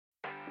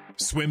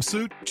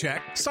Swimsuit?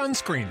 Check.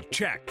 Sunscreen?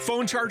 Check.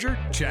 Phone charger?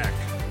 Check.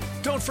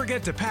 Don't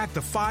forget to pack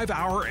the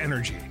 5-Hour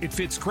Energy. It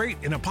fits great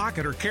in a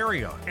pocket or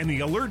carry-on, and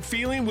the alert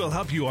feeling will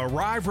help you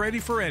arrive ready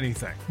for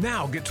anything.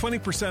 Now get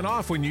 20%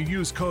 off when you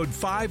use code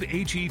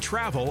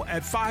 5HETRAVEL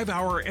at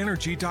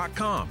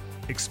 5hourenergy.com.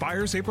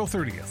 Expires April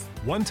 30th.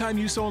 One-time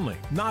use only.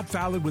 Not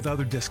valid with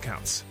other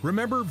discounts.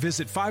 Remember,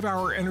 visit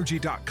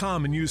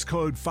 5hourenergy.com and use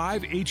code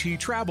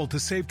 5HETRAVEL to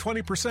save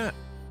 20%.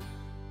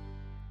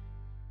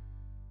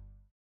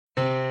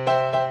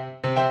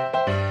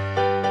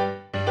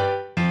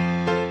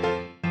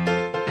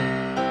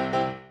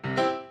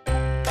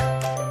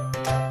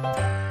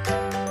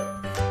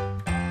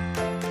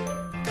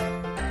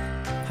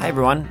 Hi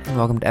everyone, and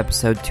welcome to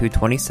episode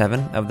 227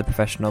 of the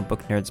Professional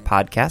Book Nerds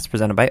podcast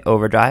presented by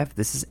Overdrive.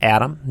 This is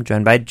Adam. I'm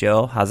joined by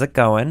Jill. How's it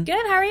going?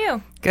 Good, how are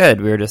you?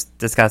 Good. We were just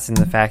discussing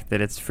the fact that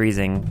it's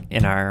freezing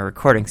in our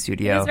recording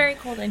studio. It's very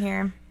cold in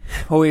here.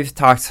 Well, we've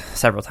talked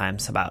several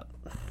times about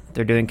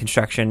they're doing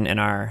construction in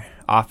our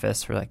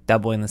office. We're like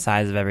doubling the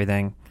size of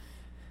everything.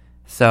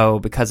 So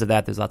because of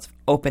that, there's lots of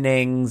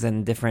openings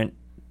and different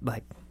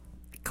like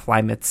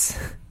climates.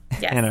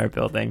 Yes. In our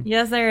building.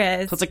 Yes,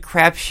 there is. So it's a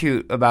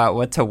crapshoot about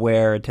what to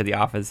wear to the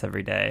office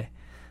every day.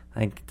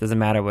 Like, it doesn't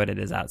matter what it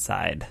is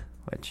outside,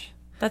 which...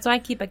 That's why I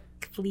keep a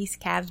fleece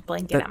calves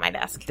blanket at my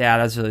desk. Yeah,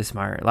 that's really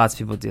smart. Lots of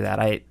people do that.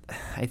 I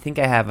think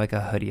I have, like, a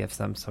hoodie of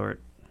some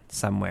sort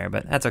somewhere,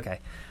 but that's okay.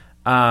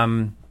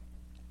 I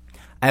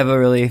have a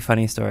really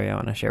funny story I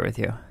want to share with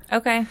you.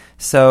 Okay.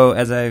 So,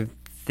 as I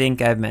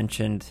think I've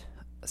mentioned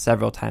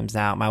several times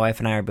now, my wife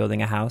and I are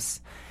building a house.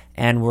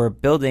 And we're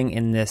building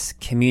in this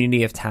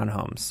community of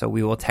townhomes. So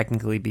we will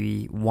technically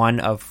be one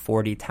of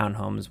 40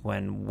 townhomes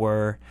when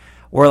we're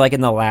like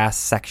in the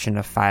last section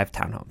of 5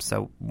 townhomes.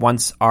 So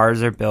once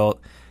ours are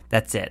built,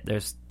 that's it.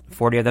 There's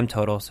 40 of them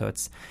total. So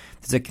there's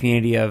a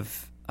community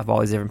of all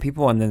these different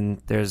people. And then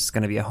there's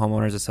going to be a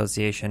homeowners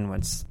association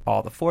once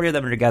all the 40 of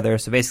them are together.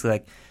 So basically,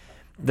 like,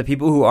 the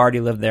people who already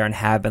live there and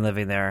have been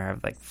living there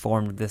have like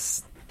formed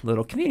this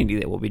little community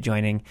that we'll be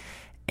joining.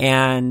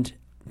 And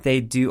they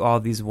do all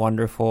these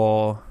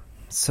wonderful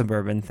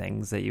suburban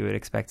things that you would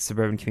expect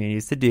suburban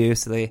communities to do.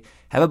 So they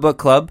have a book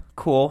club.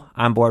 Cool.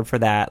 I'm board for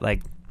that.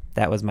 Like,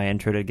 that was my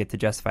intro to get to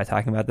justify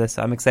talking about this.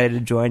 So I'm excited to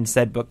join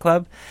said book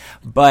club.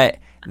 But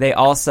they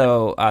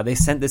also, they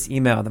sent this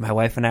email that my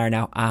wife and I are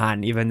now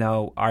on, even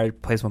though our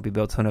place won't be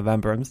built till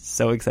November. I'm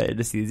so excited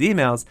to see these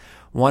emails.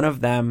 One of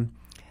them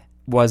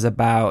was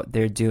about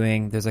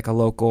there's like a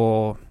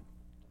local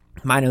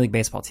minor league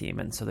baseball team.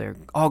 And so they're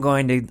all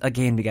going to a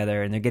game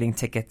together and they're getting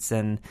tickets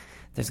and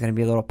there's going to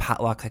be a little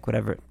potluck, like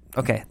whatever.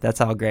 Okay,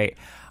 that's all great.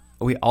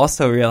 We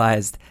also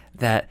realized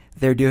that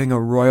they're doing a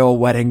royal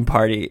wedding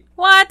party.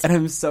 What? And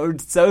I'm so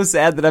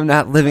sad that I'm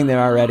not living there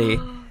already.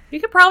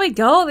 You could probably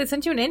go. They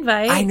sent you an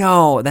invite. I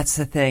know. That's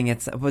the thing.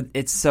 It's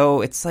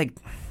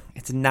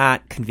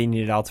not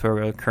convenient at all to where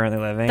we're currently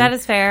living. That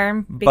is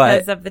fair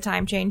because of the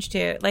time change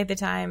too. Like the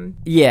time.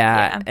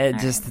 Yeah. Right.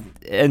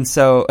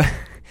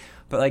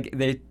 But like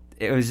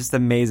it was just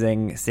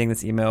amazing seeing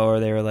this email where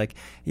they were like,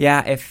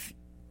 yeah, if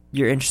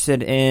you're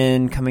interested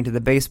in coming to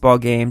the baseball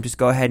game, just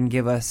go ahead and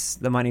give us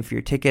the money for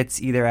your tickets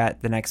either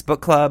at the next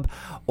book club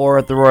or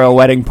at the royal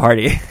wedding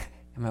party.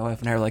 And my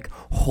wife and I are like,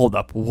 hold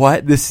up,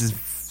 what? This is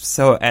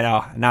so...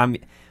 now I'm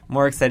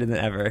more excited than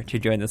ever to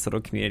join this little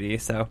community.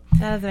 So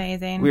that was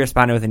amazing. We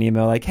responded with an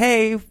email like,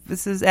 hey,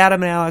 this is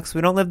Adam and Alex.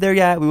 We don't live there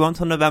yet. We won't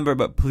till November,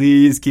 but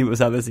please keep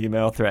us on this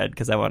email thread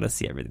because I want to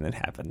see everything that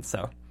happens.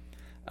 So...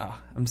 oh,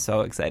 I'm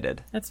so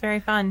excited. That's very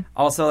fun.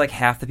 Also, like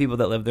half the people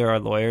that live there are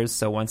lawyers.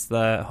 So once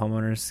the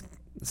homeowners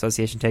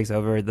association takes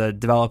over, the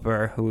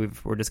developer who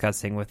we're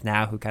discussing with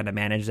now, who kind of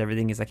manages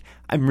everything, he's like,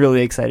 I'm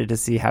really excited to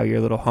see how your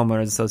little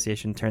homeowners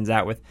association turns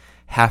out with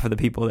half of the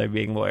people there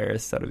being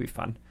lawyers. So it'll be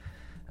fun.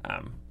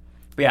 But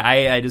yeah,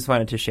 I just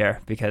wanted to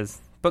share because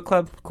book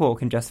club, cool,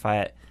 can justify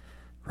it.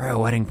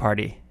 Royal wedding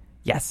party,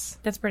 yes.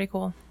 That's pretty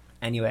cool.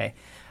 Anyway,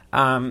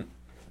 do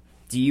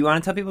you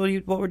want to tell people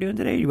what we're doing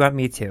today? Or do you want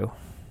me to?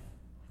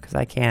 Because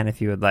I can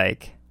if you would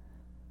like.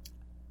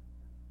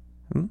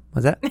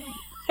 What's that?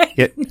 I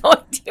have no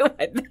idea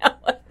what that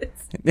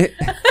was.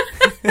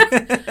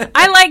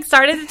 I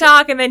started to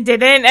talk and then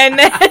didn't, and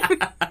then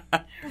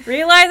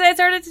realized I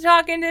started to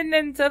talk and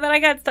then so then I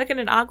got stuck in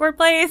an awkward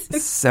place.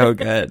 So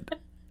good.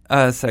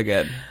 So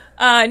good.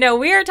 No,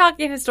 we are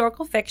talking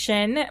historical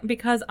fiction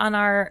because on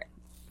our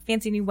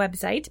fancy new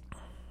website,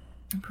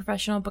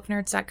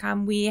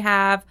 professionalbooknerds.com, we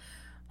have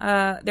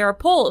there are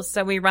polls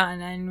that we run,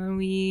 and when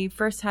we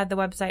first had the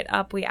website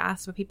up, we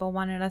asked what people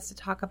wanted us to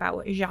talk about,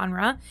 what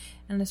genre,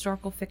 and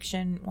historical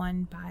fiction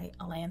won by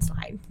a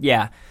landslide.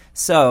 Yeah,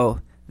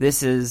 so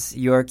this is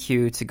your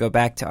cue to go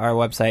back to our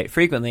website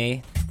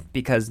frequently,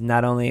 because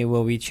not only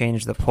will we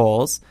change the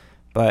polls,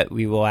 but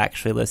we will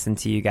actually listen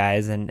to you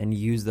guys and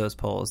use those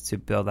polls to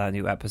build out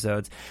new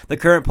episodes. The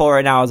current poll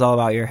right now is all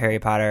about your Harry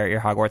Potter, your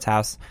Hogwarts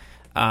house.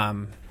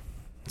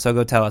 So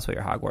go tell us what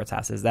your Hogwarts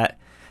house is. That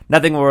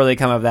nothing will really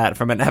come of that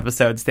from an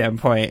episode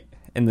standpoint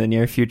in the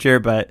near future,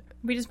 but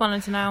We just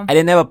wanted to know. I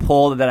didn't have a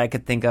poll that I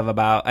could think of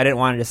about. I didn't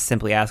want to just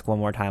simply ask one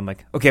more time,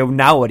 like, okay, well,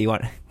 now what do you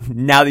want?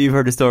 Now that you've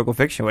heard historical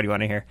fiction, what do you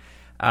want to hear?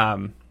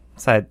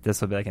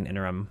 This will be like an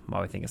interim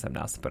while we think of something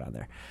else to put on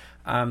there.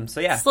 So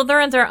yeah.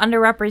 Slytherins are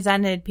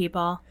underrepresented,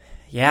 people.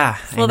 Yeah.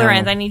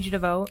 Slytherins, I need you to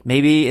vote.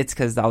 Maybe it's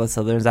because all the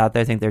Slytherins out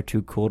there think they're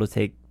too cool to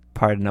take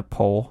part in a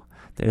poll.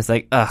 They're just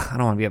like, ugh, I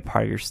don't want to be a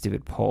part of your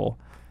stupid poll.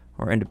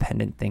 We're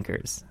independent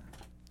thinkers.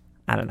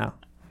 I don't know.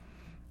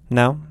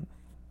 No?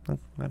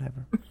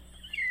 Whatever.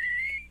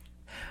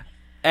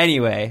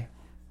 Anyway,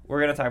 we're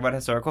going to talk about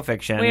historical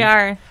fiction. We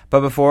are. But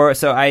before, we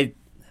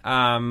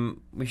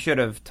should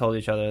have told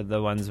each other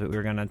the ones that we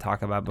were going to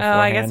talk about beforehand.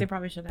 Oh, I guess we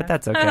probably should have. But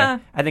that's okay.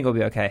 I think we'll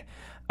be okay.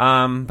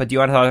 But do you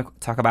want to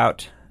talk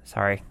about,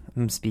 sorry,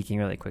 I'm speaking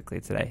really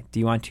quickly today. Do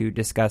you want to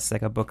discuss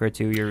like a book or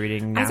two you're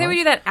reading now? I say we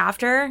do that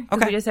after.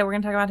 Okay. We just said we're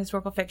going to talk about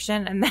historical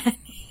fiction and then.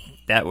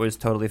 That was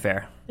totally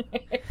fair.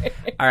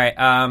 All right.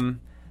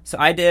 So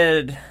I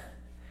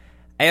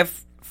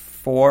have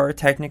 4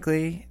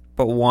 technically,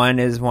 but one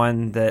is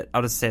one that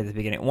I'll just say at the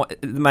beginning.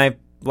 My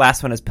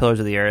last one is Pillars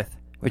of the Earth,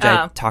 which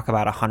I talk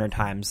about 100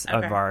 times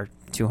of our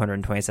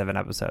 227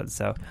 episodes.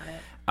 So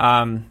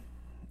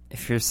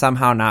if you're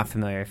somehow not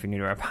familiar, if you're new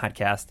to our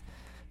podcast,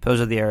 Pillars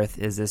of the Earth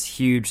is this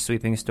huge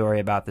sweeping story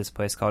about this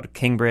place called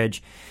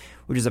Kingbridge,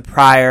 which is a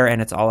prior,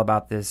 and it's all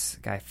about this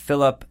guy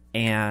Philip,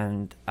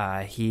 and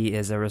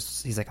he's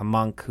like a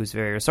monk who's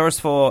very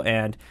resourceful,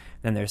 and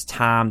then there's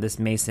Tom, this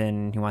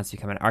mason who wants to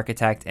become an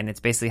architect, and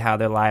it's basically how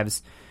their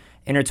lives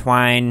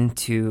intertwine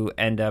to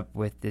end up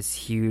with this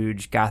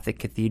huge Gothic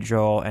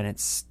cathedral, and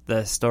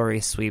the story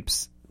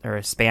spans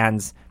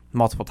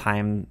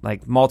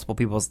multiple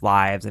people's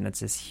lives, and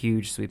it's this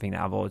huge sweeping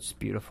novel. It's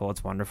beautiful.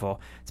 It's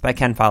wonderful. It's by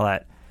Ken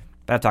Follett,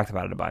 but I've talked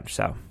about it a bunch,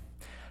 so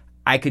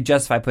I could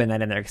justify putting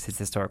that in there because it's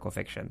historical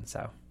fiction.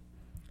 So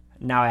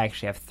now I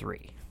actually have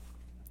 3,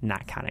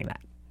 not counting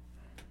that.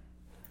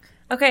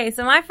 Okay,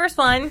 so my first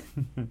one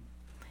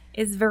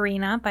is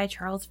Verena by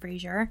Charles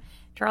Fraser.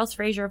 Charles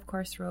Fraser, of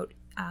course, wrote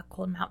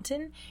Cold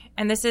Mountain,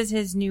 and this is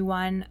his new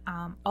one,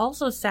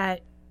 also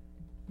set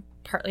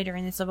partly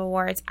during the Civil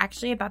War. It's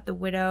actually about the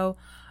widow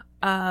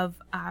of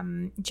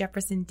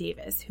Jefferson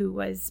Davis, who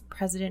was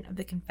president of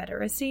the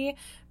Confederacy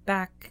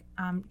back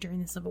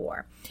during the Civil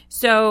War.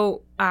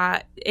 So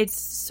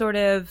it's sort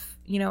of,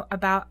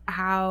 about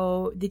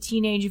how the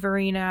teenage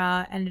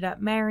Verena ended up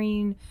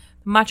marrying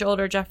much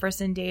older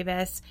Jefferson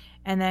Davis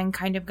and then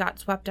kind of got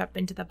swept up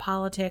into the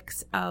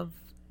politics of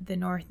the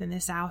North and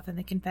the South and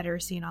the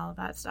Confederacy and all of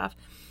that stuff.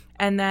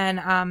 And then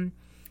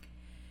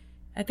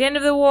at the end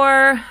of the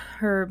war,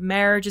 her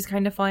marriage is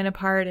kind of falling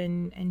apart,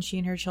 and she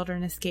and her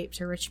children escape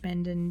to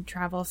Richmond and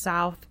travel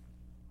south.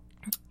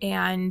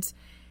 And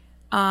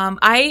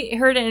I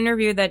heard an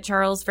interview that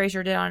Charles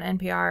Fraser did on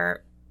NPR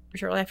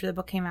shortly after the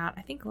book came out,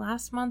 I think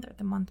last month or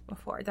the month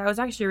before. That was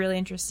actually really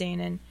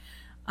interesting. And,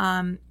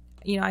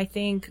 I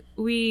think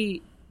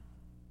we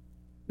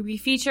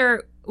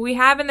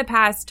have in the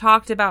past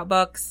talked about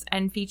books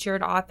and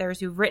featured authors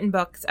who've written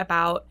books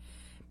about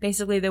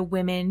basically the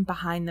women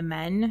behind the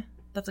men.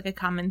 That's like a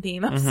common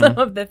theme of some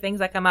of the things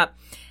that come up.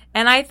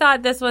 And I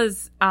thought this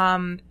was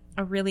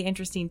a really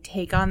interesting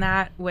take on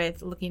that,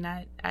 with looking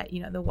at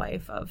the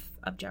wife of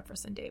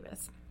Jefferson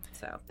Davis.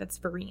 So that's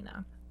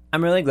Verena.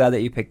 I'm really glad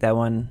that you picked that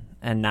one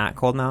and not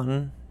Cold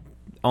Mountain,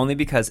 only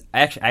because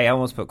I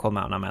almost put Cold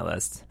Mountain on my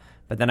list.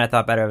 But then I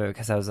thought better of it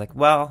because I was like,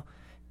 well,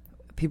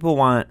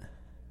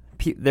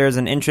 there's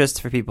an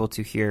interest for people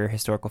to hear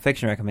historical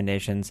fiction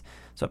recommendations,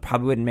 so it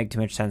probably wouldn't make too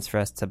much sense for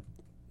us to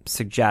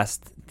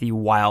suggest the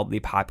wildly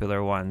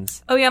popular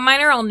ones. Oh, yeah,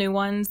 mine are all new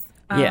ones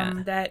Yeah.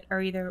 that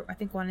are either, I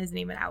think one isn't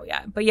even out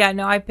yet. But yeah,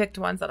 no, I picked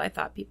ones that I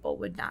thought people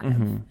would not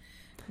have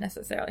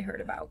necessarily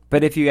heard about.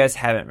 But if you guys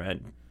haven't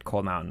read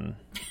Cold Mountain,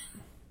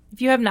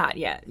 if you have not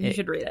yet, you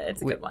should read it.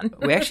 It's a good one.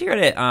 We actually read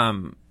it.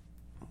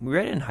 We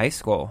read it in high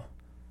school.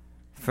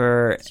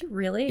 Did you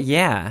really?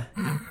 Yeah.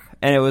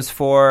 And it was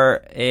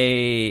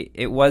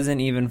it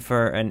wasn't even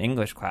for an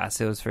English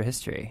class. It was for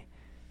history.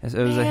 It was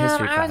a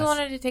history class. I always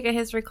wanted to take a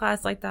history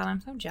class like that.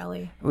 I'm so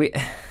jelly.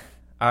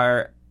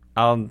 I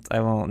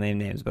won't name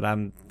names, but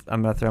I'm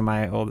gonna throw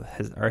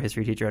our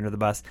history teacher under the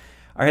bus.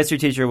 Our history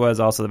teacher was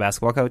also the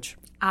basketball coach.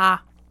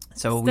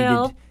 So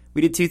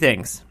we did 2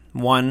 things.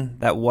 One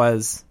that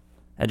was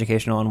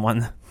educational and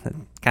one that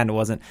kind of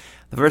wasn't.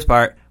 The first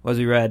part was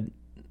we read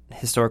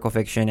historical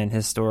fiction and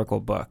historical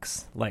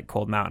books like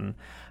Cold Mountain.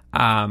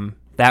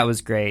 That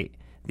was great.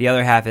 The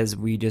other half is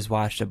we just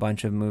watched a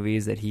bunch of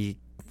movies that he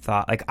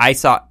thought, like I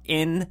saw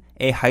in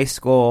a high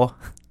school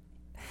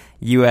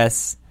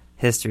U.S.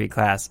 history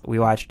class. We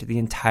watched the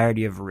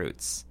entirety of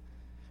Roots,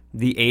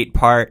 the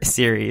 8-part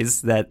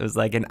series that was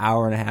like an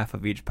hour and a half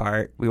of each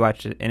part. We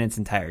watched it in its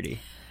entirety.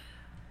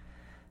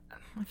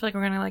 I feel like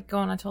we're gonna go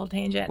on a total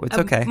tangent. It's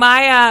okay.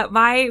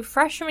 My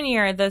freshman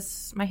year,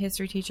 my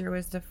history teacher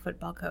was the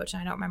football coach,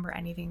 and I don't remember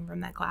anything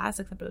from that class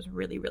except it was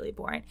really, really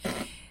boring.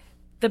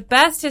 The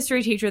best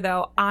history teacher,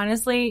 though,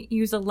 honestly,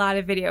 used a lot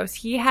of videos.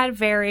 He had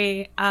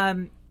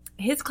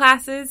his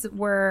classes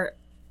were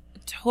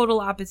total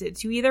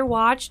opposites. You either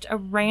watched a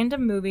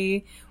random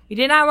movie. We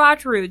did not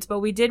watch Roots, but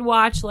we did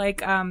watch like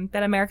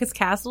that America's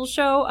Castle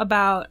show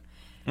about.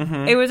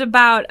 Mm-hmm. It was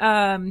about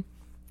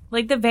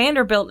like the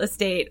Vanderbilt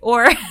estate,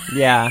 or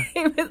yeah,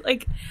 it was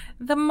like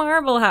the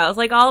Marble House,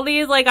 like all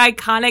these like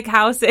iconic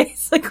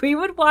houses. Like we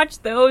would watch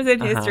those in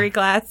history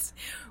class.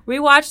 We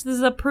watched the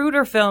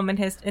Zapruder film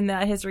in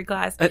that history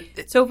class.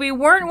 So if we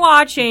weren't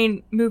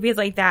watching movies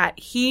like that,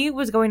 he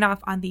was going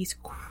off on these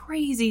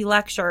crazy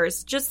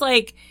lectures. Just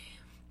like,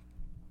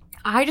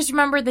 I just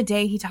remember the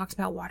day he talks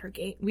about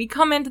Watergate. We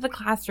come into the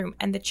classroom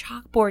and the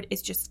chalkboard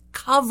is just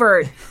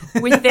covered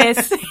with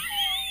this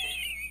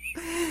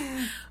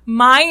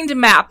mind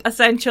map,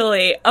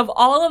 essentially, of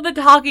all of the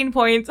talking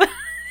points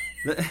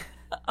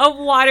of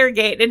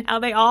Watergate and how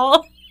they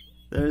all...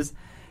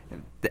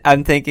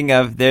 I'm thinking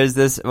of, there's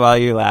this, while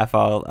you laugh,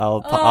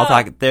 I'll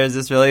talk. There's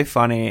this really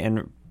funny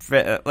and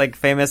like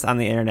famous on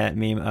the internet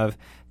meme of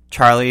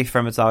Charlie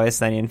from It's Always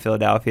Sunny in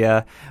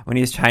Philadelphia when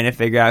he's trying to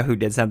figure out who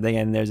did something,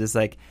 and there's this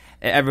like,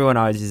 everyone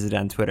always uses it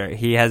on Twitter.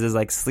 He has his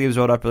like sleeves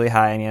rolled up really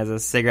high, and he has a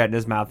cigarette in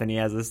his mouth, and he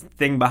has this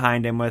thing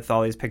behind him with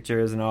all these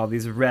pictures and all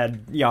these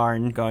red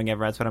yarn going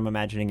everywhere. That's what I'm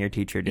imagining your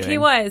teacher doing. It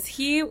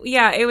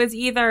was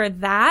either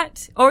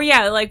that, or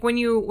like when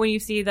you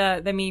see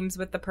the memes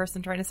with the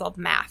person trying to solve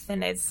math,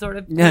 and it's sort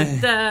of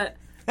the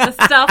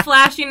stuff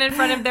flashing in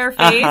front of their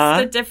face,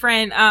 the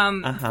different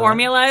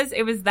formulas.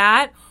 It was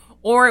that.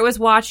 Or it was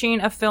watching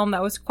a film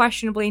that was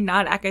questionably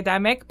not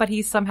academic, but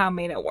he somehow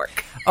made it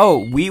work.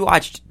 Oh, we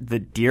watched The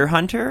Deer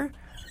Hunter.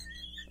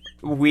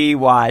 We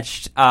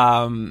watched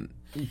Glory.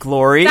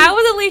 That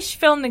was at least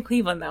filmed in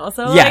Cleveland, though.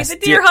 So, yes, like,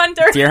 The Deer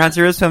Hunter. Deer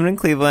Hunter was filmed in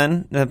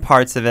Cleveland,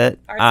 parts of it.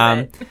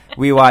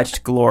 We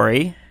watched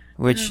Glory,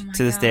 which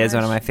to this day is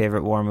one of my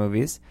favorite war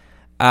movies.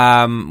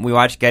 We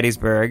watched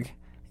Gettysburg.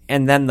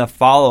 And then the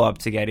follow-up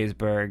to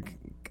Gettysburg,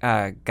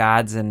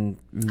 Gods and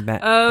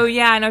Oh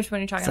yeah, I know which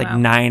one you're talking about. It's like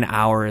 9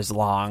 hours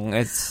long.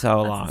 It's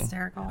so long.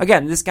 Hysterical.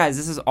 Again, this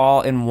is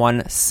all in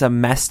one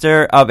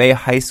semester of a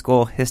high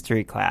school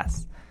history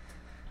class.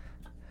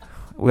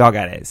 We all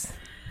got A's.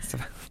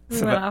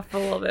 We went off a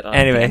little bit on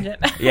anyway, a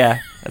tangent. Yeah,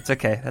 that's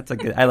okay. That's a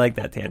good. I like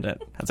that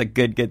tangent. That's a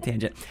good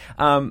tangent.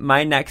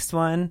 My next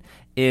one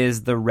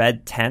is The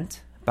Red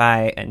Tent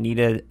by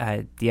Anita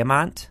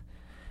Diamant.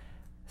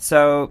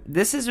 So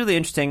this is really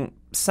interesting.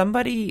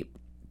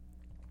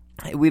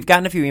 We've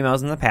gotten a few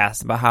emails in the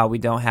past about how we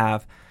don't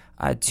have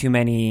too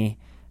many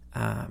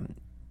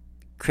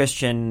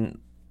Christian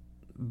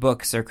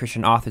books or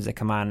Christian authors that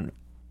come on.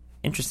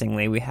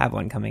 Interestingly, we have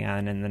one coming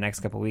on in the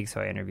next couple of weeks who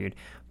I interviewed.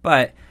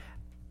 But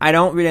I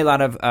don't read a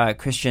lot of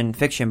Christian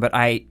fiction, but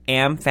I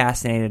am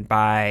fascinated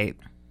by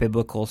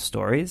biblical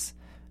stories.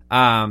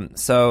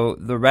 So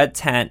The Red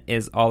Tent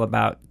is all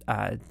about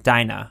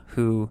Dinah,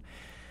 who...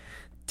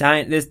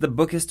 the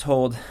book is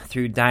told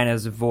through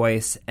Dinah's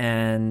voice,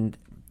 and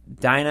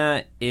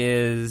Dinah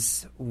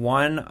is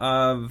one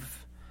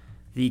of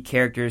the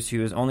characters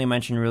who is only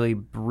mentioned really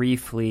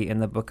briefly in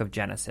the book of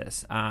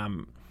Genesis.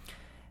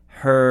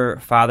 Her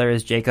father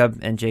is Jacob,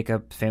 and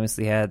Jacob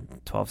famously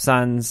had 12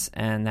 sons,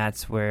 and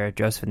that's where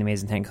Joseph and the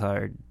Amazing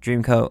 10-Color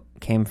Dreamcoat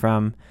came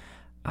from.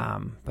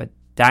 But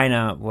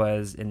Dinah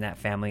was in that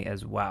family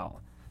as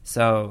well.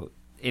 So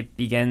it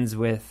begins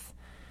with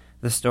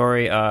the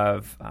story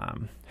of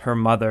her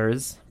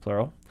mothers,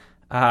 plural.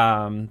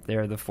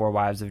 They're the 4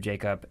 wives of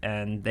Jacob,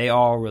 and they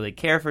all really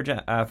care for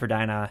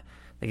Dinah.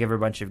 They give her a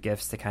bunch of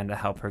gifts to kind of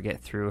help her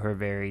get through her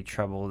very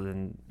troubled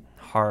and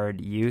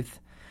hard youth.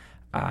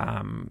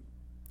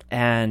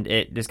 And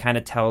it just kind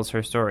of tells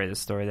her story, the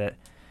story that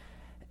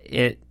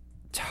it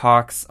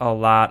talks a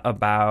lot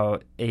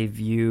about a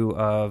view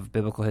of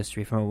biblical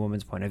history from a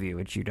woman's point of view,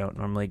 which you don't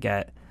normally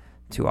get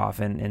too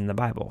often in the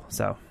Bible.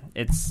 So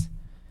it's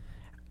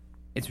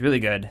really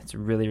good. It's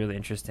really, really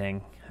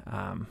interesting.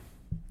 And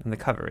the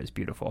cover is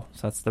beautiful.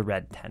 So that's The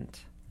Red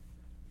Tent.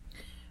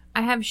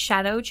 I have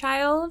Shadow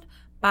Child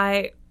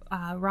by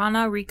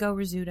Rana Rico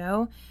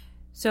Rizzuto.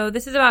 So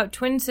this is about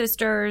twin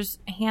sisters,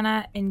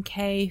 Hannah and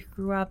Kay, who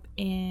grew up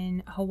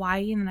in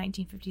Hawaii in the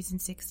 1950s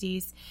and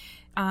 60s.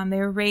 They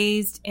were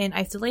raised in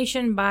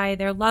isolation by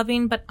their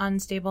loving but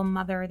unstable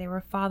mother. They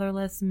were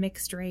fatherless,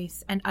 mixed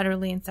race, and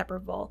utterly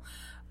inseparable.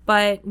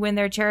 But when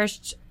their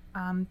cherished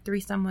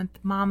threesome with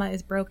Mama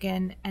is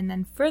broken and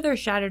then further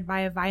shattered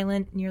by a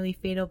violent, nearly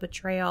fatal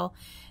betrayal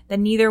that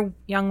neither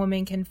young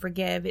woman can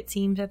forgive, it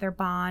seems that their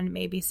bond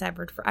may be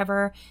severed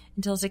forever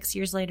until 6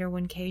 years later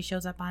when Kay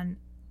shows up on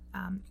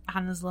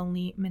Hannah's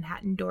lonely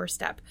Manhattan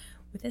doorstep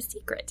with a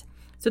secret.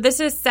 So this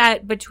is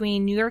set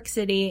between New York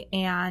City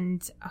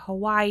and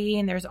Hawaii,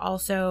 and there's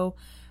also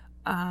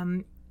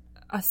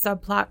a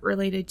subplot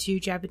related to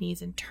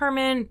Japanese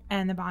internment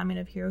and the bombing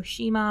of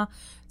Hiroshima.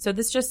 So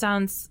this just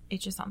sounds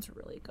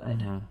really good.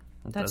 Mm-hmm.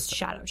 That's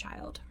Shadow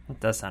Child.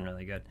 It does sound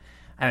really good.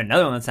 I have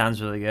another one that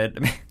sounds really good. I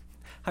mean,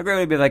 how great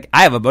would it be like,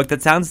 I have a book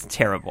that sounds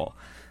terrible.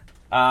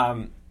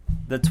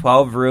 The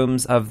 12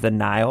 Rooms of the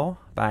Nile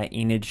by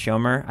Enid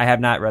Schomer. I have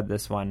not read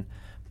this one,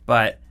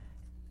 but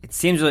it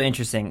seems really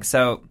interesting.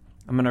 So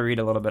I'm going to read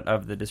a little bit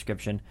of the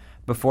description.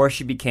 Before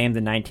she became the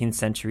 19th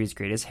century's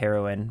greatest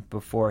heroine,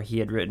 before he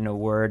had written a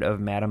word of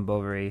Madame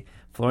Bovary,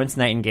 Florence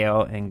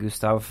Nightingale and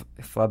Gustave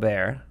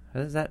Flaubert.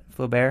 What is that?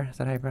 Flaubert? Is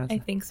that how you pronounce it? I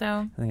think so.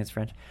 I think it's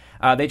French.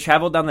 They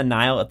traveled down the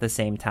Nile at the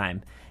same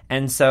time.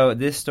 And so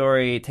this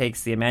story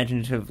takes the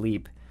imaginative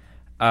leap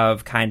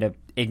of kind of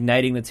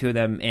igniting the two of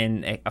them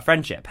in a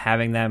friendship,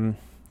 having them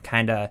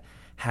kind of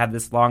have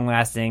this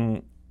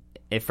long-lasting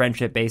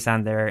friendship based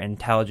on their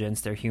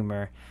intelligence, their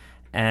humor,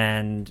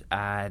 and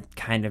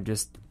kind of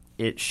just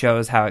it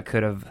shows how it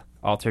could have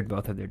altered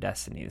both of their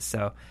destinies.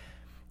 So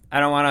I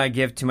don't want to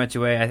give too much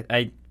away.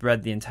 I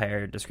read the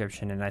entire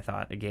description and I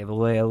thought it gave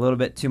away a little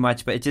bit too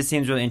much, but it just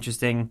seems really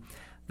interesting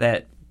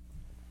that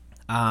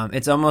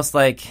it's almost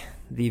like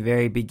the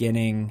very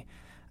beginning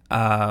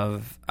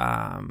of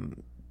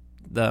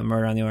the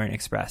Murder on the Orient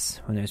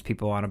Express, when there's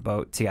people on a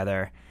boat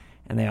together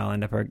and they all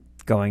end up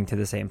going to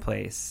the same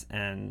place,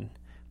 and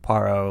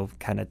Poirot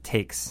kind of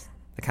takes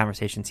the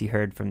conversations he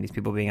heard from these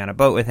people being on a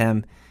boat with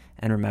him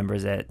and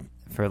remembers it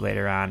for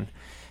later on.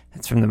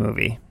 It's from the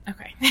movie.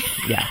 Okay.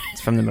 Yeah,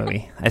 it's from the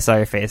movie. I saw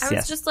your face. I was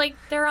Yes. just like,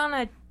 they're on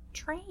a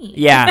train.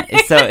 Yeah,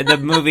 so the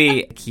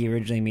movie, he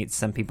originally meets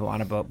some people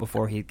on a boat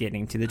before he's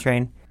getting to the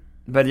train.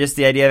 But just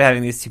the idea of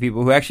having these two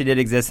people who actually did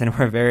exist and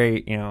were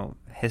very,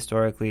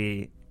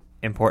 historically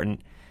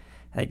important,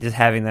 like just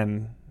having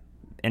them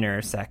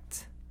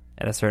intersect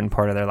at a certain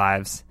part of their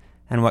lives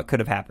and what could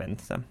have happened.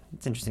 So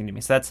it's interesting to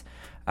me. So that's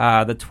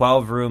The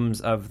 12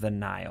 Rooms of the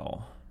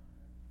Nile.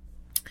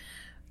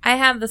 I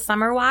have The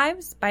Summer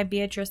Wives by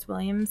Beatrice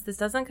Williams. This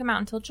doesn't come out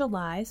until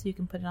July, so you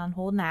can put it on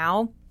hold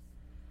now.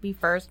 Be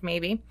first,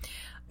 maybe.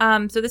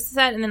 So this is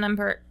set in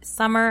the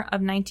summer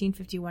of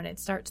 1951. It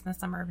starts in the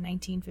summer of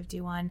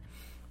 1951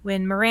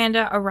 when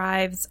Miranda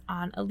arrives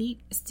on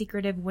elite,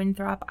 secretive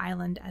Winthrop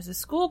Island as a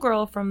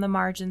schoolgirl from the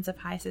margins of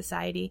high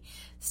society,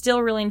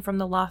 still reeling from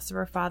the loss of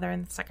her father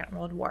in the Second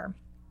World War.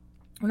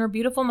 When her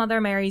beautiful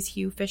mother marries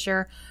Hugh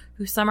Fisher,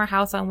 whose summer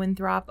house on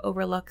Winthrop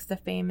overlooks the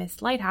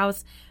famous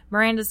lighthouse,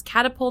 Miranda's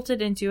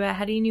catapulted into a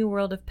heady new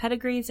world of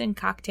pedigrees and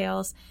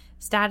cocktails,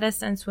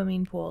 status, and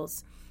swimming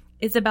pools.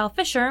 Isabel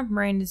Fisher,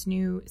 Miranda's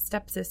new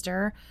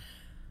stepsister,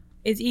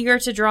 is eager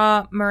to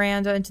draw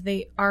Miranda into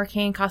the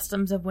arcane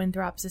customs of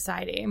Winthrop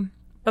society.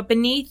 But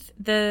beneath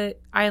the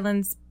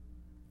island's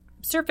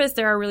surface,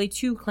 there are really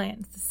two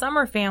clans. The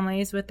summer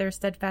families with their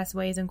steadfast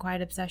ways and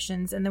quiet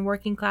obsessions, and the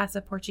working class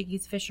of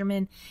Portuguese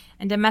fishermen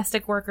and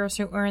domestic workers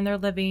who earn their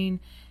living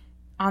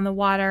on the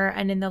water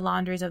and in the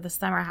laundries of the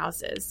summer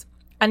houses.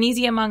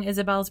 Uneasy among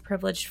Isabel's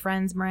privileged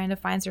friends, Miranda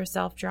finds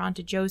herself drawn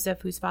to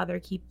Joseph, whose father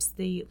keeps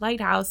the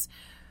lighthouse.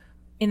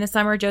 In the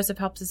summer, Joseph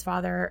helps his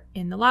father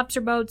in the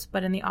lobster boats,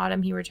 but in the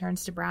autumn, he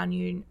returns to Brown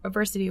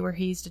University, where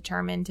he's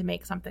determined to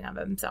make something of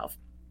himself.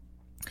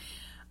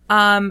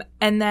 And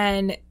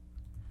then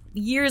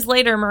years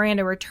later,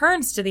 Miranda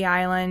returns to the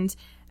island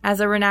as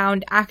a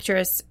renowned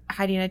actress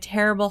hiding a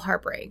terrible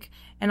heartbreak.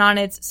 And on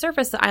its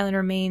surface, the island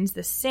remains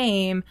the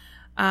same,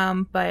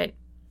 but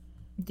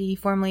the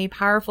formerly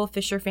powerful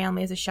Fisher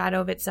family is a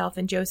shadow of itself,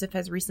 and Joseph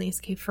has recently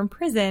escaped from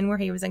prison where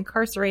he was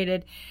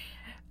incarcerated.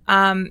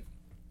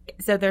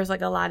 So there's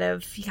like a lot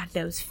of, you got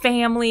those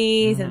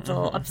families, and it's a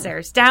little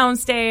upstairs,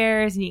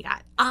 downstairs, and you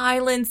got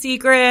island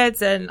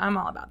secrets, and I'm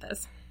all about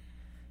this.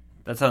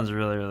 That sounds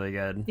really, really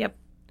good. Yep.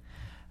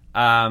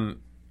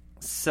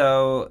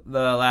 So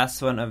the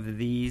last one of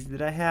these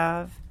that I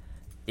have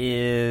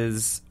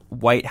is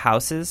White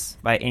Houses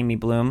by Amy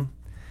Bloom.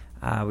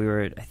 I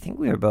think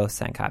we were both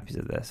sent copies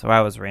of this, or I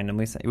was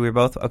randomly sent. We were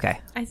both? Okay.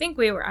 I think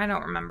we were. I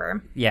don't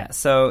remember. Yeah,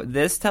 so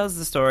this tells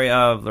the story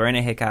of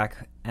Lorena Hickok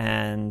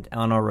and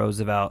Eleanor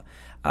Roosevelt.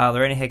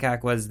 Lorena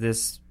Hickok was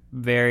this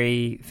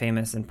very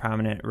famous and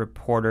prominent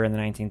reporter in the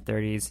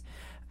 1930s.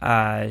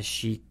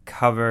 She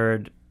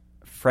covered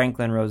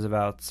Franklin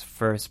Roosevelt's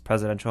first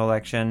presidential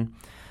election,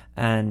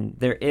 and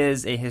there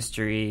is a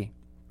history,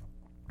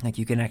 like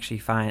you can actually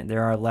find,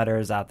 there are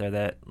letters out there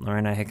that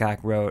Lorena Hickok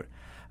wrote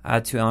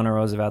to Eleanor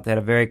Roosevelt. They had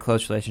a very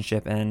close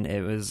relationship, and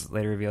it was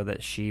later revealed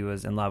that she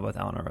was in love with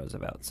Eleanor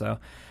Roosevelt. So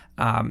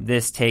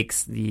this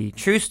takes the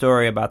true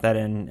story about that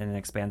and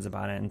expands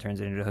upon it and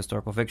turns it into a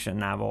historical fiction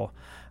novel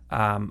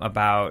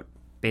about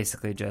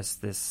basically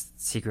just this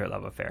secret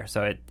love affair.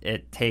 So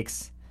it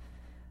takes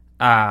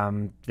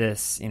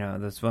this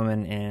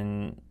woman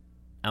in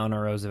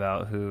Eleanor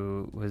Roosevelt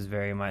who was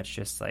very much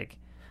just like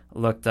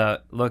looked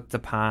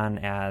upon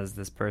as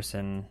this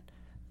person,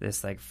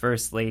 this like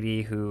first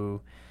lady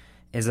who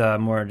is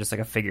more just like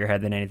a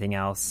figurehead than anything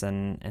else,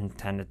 and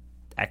kind of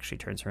actually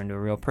turns her into a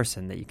real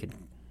person that you could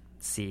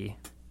see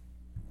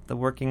the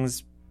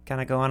workings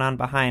kind of going on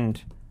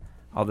behind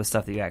all the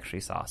stuff that you actually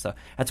saw. So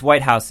that's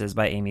White Houses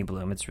by Amy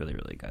Bloom. It's really,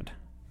 really good.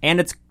 And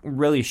it's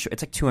really short.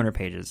 It's like 200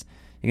 pages.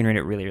 You can read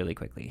it really, really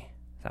quickly.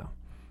 So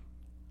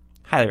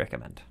highly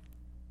recommend.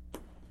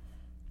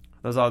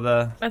 That's all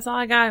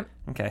I got.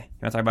 Okay.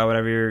 You want to talk about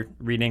whatever you're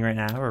reading right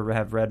now or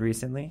have read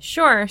recently?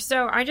 Sure.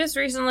 So I just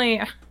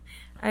recently...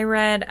 I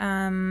read,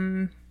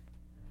 I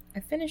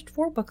finished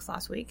 4 books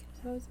last week,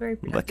 so I was very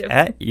productive. Look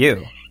at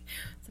you.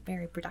 It's a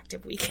very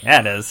productive week.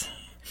 Yeah, it is.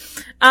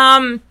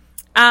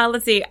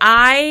 Let's see.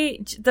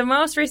 The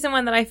most recent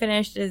one that I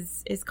finished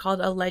is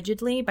called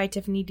Allegedly by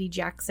Tiffany D.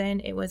 Jackson.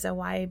 It was a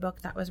YA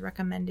book that was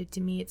recommended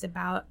to me. It's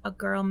about a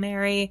girl,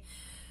 Mary,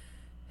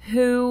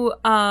 who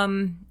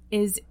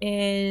is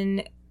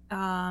in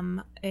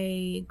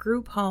a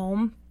group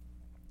home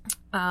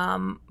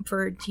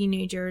for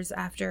teenagers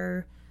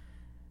after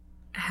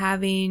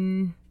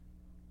having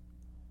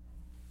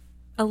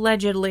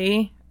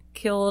allegedly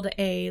killed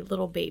a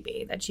little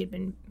baby that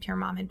her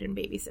mom had been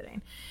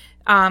babysitting.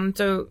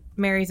 So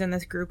Mary's in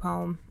this group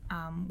home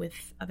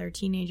with other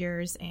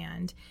teenagers,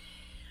 and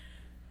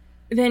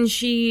then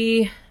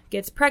she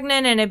gets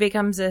pregnant, and it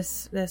becomes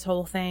this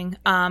whole thing.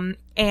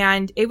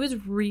 And it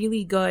was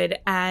really good,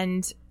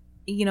 and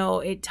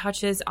it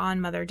touches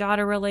on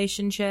mother-daughter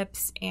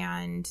relationships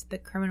and the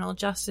criminal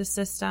justice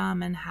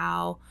system and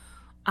how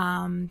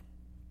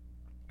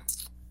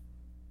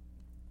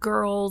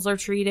girls are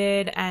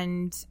treated,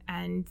 and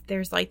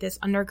there's like this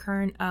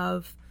undercurrent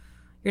of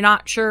you're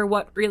not sure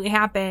what really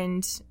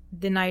happened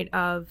the night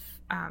of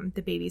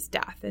the baby's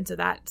death, and so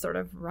that sort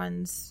of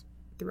runs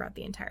throughout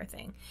the entire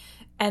thing.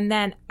 And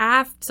then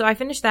so I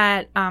finished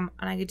that, and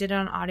I did it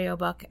on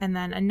audiobook. And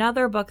then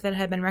another book that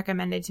had been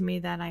recommended to me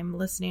that I'm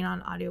listening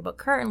on audiobook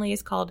currently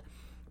is called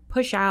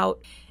Push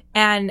Out,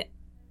 and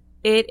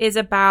it is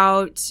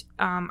about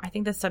I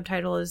think the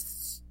subtitle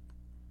is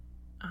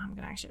I'm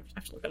gonna actually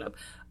have to look it up.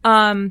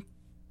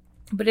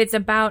 But it's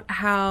about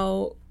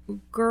how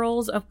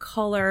girls of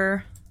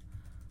color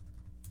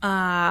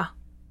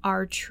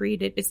are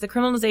treated. It's the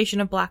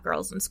criminalization of Black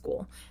girls in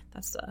school.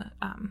 That's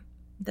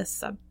the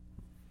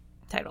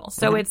subtitle.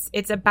 So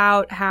it's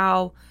about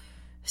how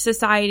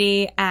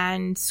society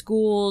and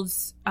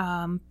schools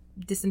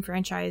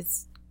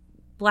disenfranchise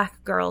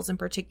Black girls in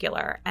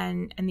particular,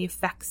 and the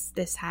effects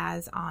this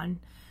has on,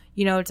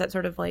 it's that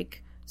sort of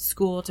like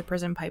school to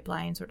prison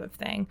pipeline sort of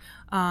thing.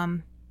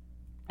 And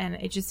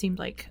it just seemed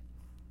like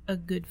a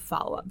good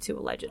follow-up to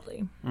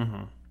Allegedly.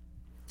 Mm-hmm.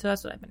 So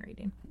that's what I've been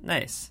reading.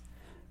 Nice.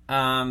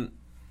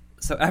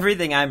 So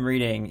everything I'm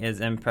reading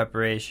is in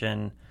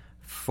preparation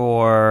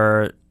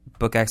for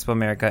Book Expo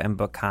America and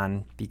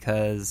BookCon,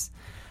 because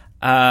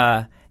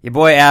your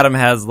boy Adam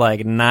has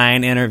like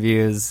 9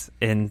 interviews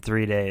in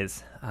 3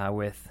 days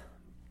with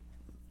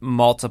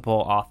multiple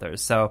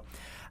authors. So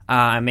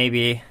I may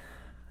be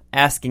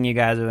asking you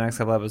guys over the next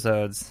couple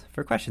episodes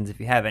for questions if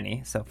you have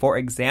any. So for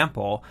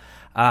example,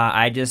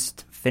 I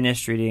just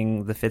finished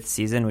reading the 5th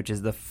season, which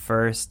is the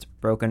first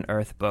Broken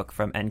Earth book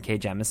from N.K.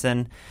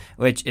 Jemisin,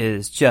 which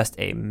is just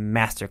a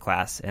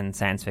masterclass in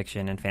science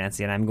fiction and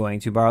fantasy, and I'm going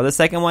to borrow the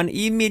second one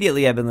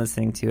immediately. I've been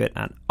listening to it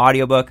on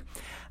audiobook.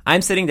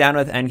 I'm sitting down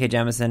with N.K.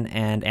 Jemisin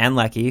and Ann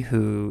Leckie,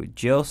 who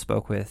Jill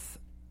spoke with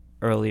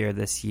earlier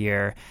this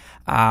year.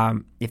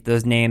 If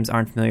those names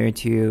aren't familiar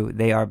to you,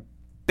 they are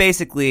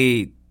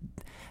basically,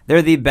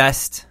 they're the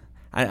best.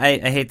 I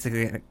hate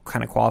to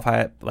kind of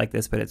qualify it like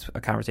this, but it's a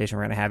conversation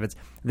we're going to have.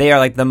 They are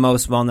like the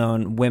most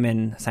well-known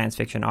women science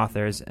fiction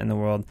authors in the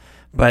world,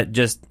 but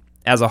just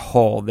as a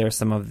whole, they're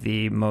some of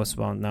the most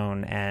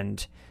well-known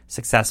and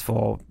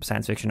successful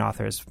science fiction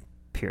authors,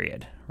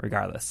 period,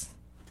 regardless.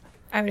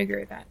 I would agree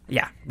with that.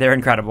 Yeah, they're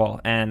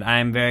incredible, and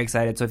I'm very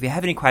excited. So if you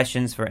have any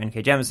questions for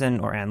N.K.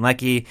 Jemisin or Ann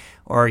Leckie,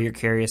 or you're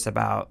curious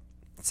about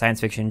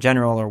science fiction in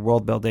general or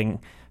world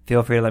building,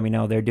 feel free to let me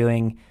know. They're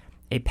doing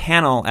a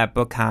panel at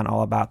BookCon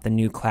all about the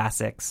new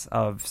classics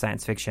of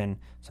science fiction,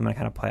 so I'm going to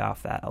kind of play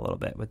off that a little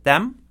bit with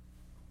them.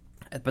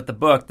 But the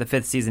book, the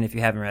 5th season, if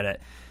you haven't read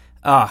it,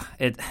 I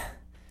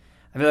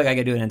feel like I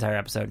could do an entire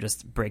episode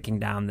just breaking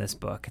down this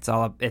book.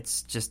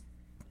 It's just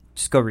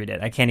go read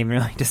it. I can't even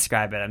really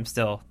describe it.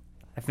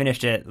 I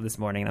finished it this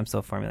morning, and I'm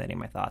still formulating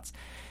my thoughts.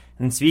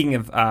 And speaking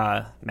of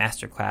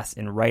masterclass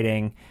in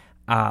writing,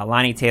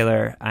 Lonnie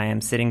Taylor, I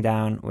am sitting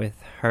down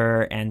with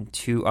her and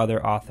 2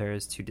 other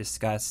authors to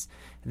discuss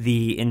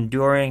the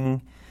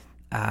enduring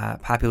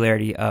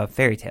popularity of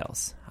fairy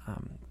tales.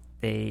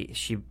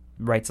 She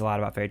writes a lot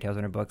about fairy tales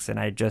in her books, and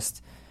I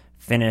just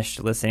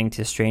finished listening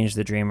to Strange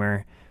the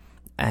Dreamer,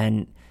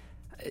 and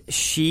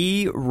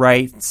she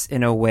writes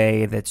in a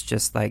way that's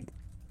just like,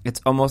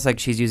 it's almost like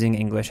she's using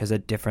English as a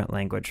different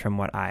language from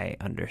what I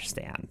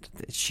understand.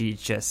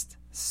 She's just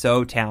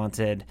so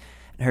talented,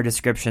 and her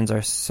descriptions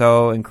are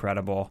so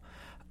incredible.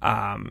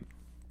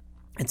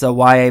 It's a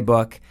YA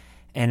book,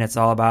 and it's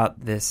all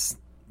about this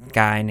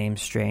guy named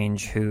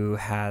Strange who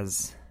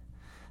has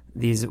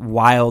these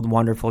wild,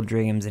 wonderful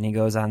dreams, and he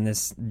goes on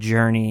this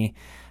journey.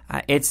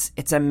 It's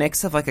a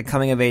mix of like a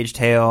coming-of-age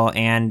tale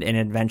and an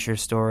adventure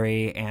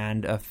story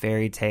and a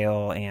fairy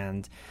tale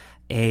and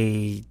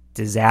a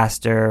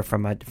disaster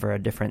for a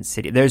different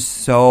city. There's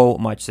so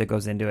much that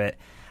goes into it.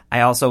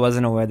 I also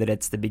wasn't aware that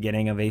it's the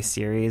beginning of a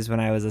series when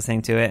I was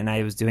listening to it, and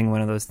I was doing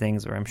one of those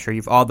things where I'm sure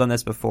you've all done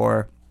this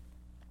before.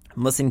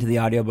 I'm listening to the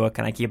audiobook,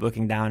 and I keep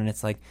looking down, and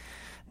it's like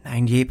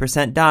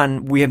 98%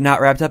 done. We have not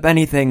wrapped up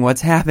anything.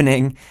 What's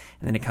happening?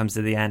 And then it comes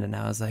to the end, and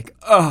I was like,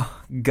 oh,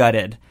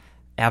 gutted.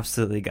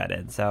 Absolutely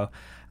gutted. So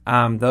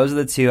Those are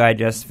the two I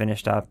just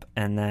finished up.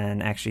 And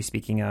then actually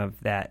speaking of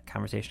that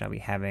conversation I'll be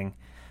having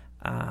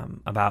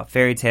about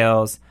fairy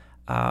tales,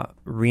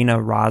 Rena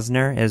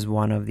Rosner is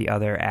one of the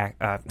other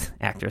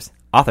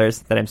authors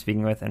that I'm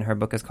speaking with, and her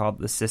book is called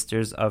The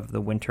Sisters of the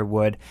Winter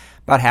Wood.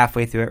 About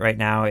halfway through it right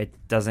now. It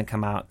doesn't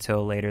come out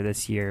till later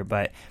this year,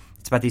 but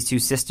it's about these two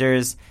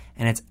sisters,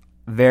 and it's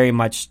very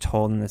much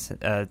told in this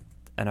in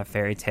a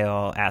fairy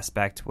tale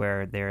aspect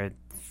where they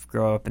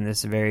grow up in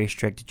this very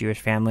strict Jewish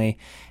family,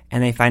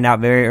 and they find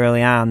out very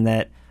early on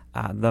that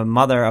the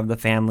mother of the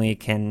family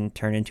can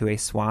turn into a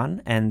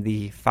swan, and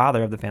the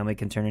father of the family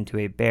can turn into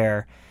a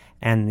bear,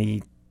 and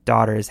the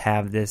daughters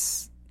have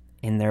this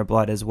in their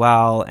blood as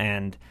well,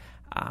 and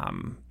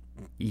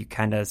you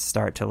kind of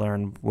start to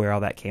learn where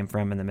all that came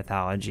from and the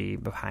mythology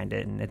behind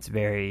it, and it's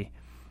very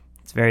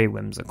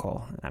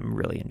whimsical. I'm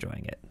really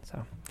enjoying it.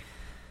 So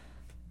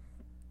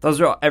those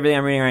are everything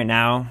I'm reading right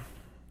now.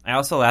 I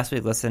also last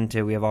week listened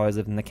to We Have Always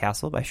Lived in the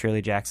Castle by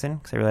Shirley Jackson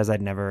because I realized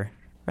I'd never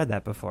read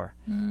that before.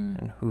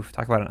 And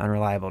talk about an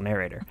unreliable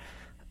narrator.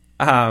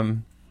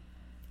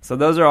 So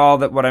those are all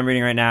what I'm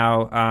reading right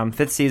now.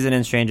 Fifth season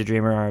and Strange a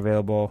Dreamer are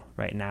available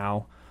right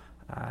now.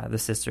 The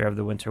Sister of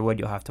the Winter Wood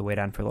you'll have to wait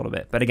on for a little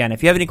bit. But again,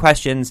 if you have any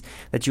questions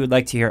that you would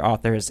like to hear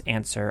authors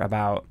answer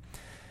about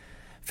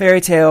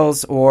fairy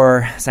tales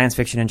or science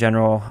fiction in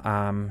general,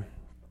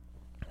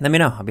 let me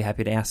know. I'll be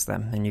happy to ask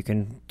them. And you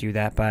can do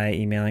that by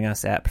emailing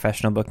us at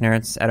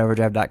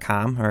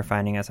professionalbooknerds@overdrive.com or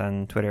finding us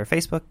on Twitter or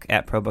Facebook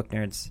at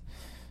ProBookNerds.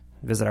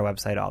 Visit our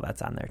website. All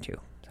that's on there too.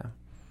 So,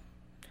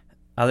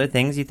 other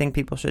things you think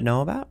people should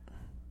know about?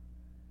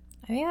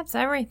 I think that's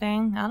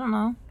everything. I don't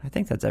know. I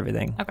think that's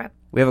everything. Okay.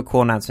 We have a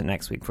cool announcement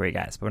next week for you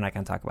guys, but we're not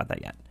going to talk about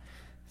that yet.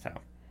 So.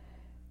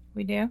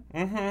 We do?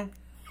 Mm-hmm.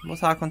 We'll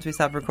talk once we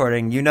stop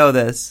recording. You know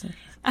this.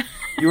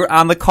 You were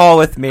on the call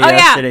with me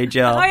yesterday,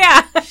 Jill. Oh,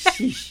 yeah.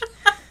 Sheesh.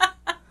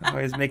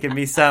 Always making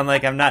me sound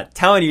like I'm not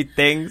telling you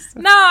things.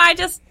 No, I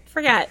just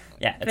forget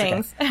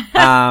things.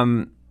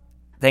 Okay.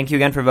 Thank you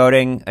again for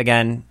voting.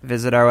 Again,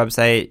 visit our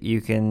website.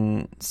 You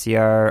can see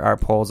our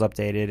polls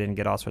updated and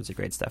get all sorts of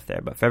great stuff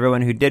there. But for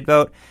everyone who did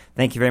vote,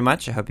 thank you very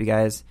much. I hope you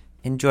guys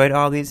enjoyed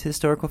all these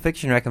historical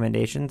fiction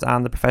recommendations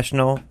on the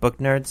Professional Book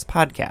Nerds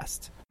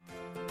podcast.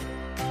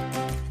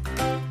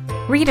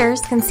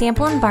 Readers can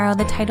sample and borrow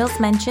the titles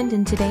mentioned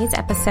in today's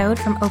episode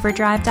from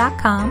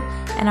Overdrive.com,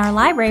 and our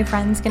library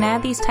friends can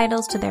add these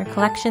titles to their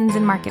collections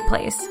and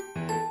marketplace.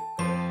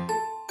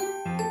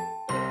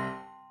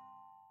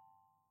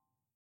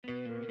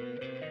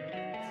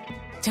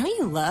 Don't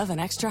you love an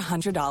extra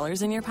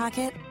 $100 in your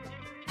pocket?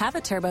 Have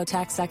a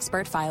TurboTax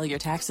expert file your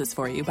taxes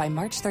for you by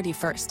March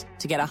 31st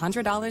to get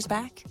 $100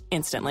 back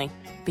instantly.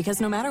 Because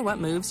no matter what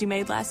moves you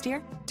made last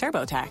year,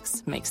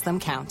 TurboTax makes them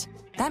count.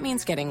 That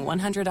means getting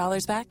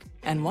 $100 back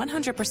and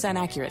 100%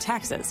 accurate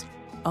taxes,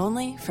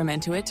 only from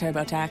Intuit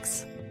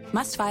TurboTax.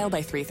 Must file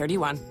by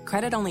 3/31.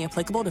 Credit only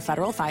applicable to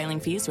federal filing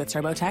fees with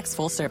TurboTax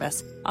full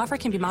service. Offer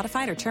can be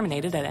modified or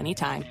terminated at any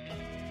time.